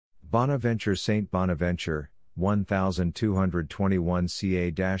Bonaventure Saint Bonaventure, 1221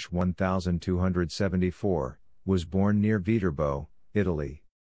 ca-1274, was born near Viterbo, Italy.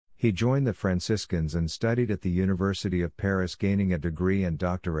 He joined the Franciscans and studied at the University of Paris, gaining a degree and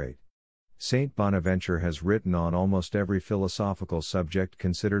doctorate. Saint Bonaventure has written on almost every philosophical subject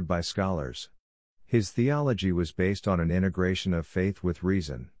considered by scholars. His theology was based on an integration of faith with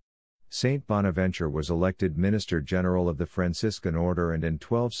reason. Saint Bonaventure was elected Minister General of the Franciscan Order and in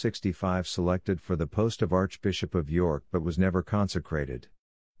 1265 selected for the post of Archbishop of York but was never consecrated.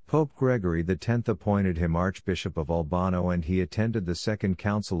 Pope Gregory X appointed him Archbishop of Albano and he attended the Second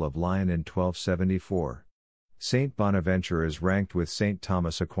Council of Lyon in 1274. Saint Bonaventure is ranked with St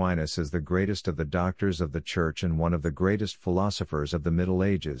Thomas Aquinas as the greatest of the doctors of the Church and one of the greatest philosophers of the Middle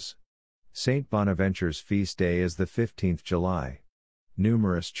Ages. Saint Bonaventure's feast day is the 15th July.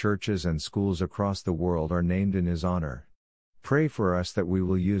 Numerous churches and schools across the world are named in his honor. Pray for us that we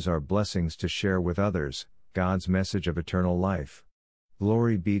will use our blessings to share with others God's message of eternal life.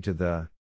 Glory be to the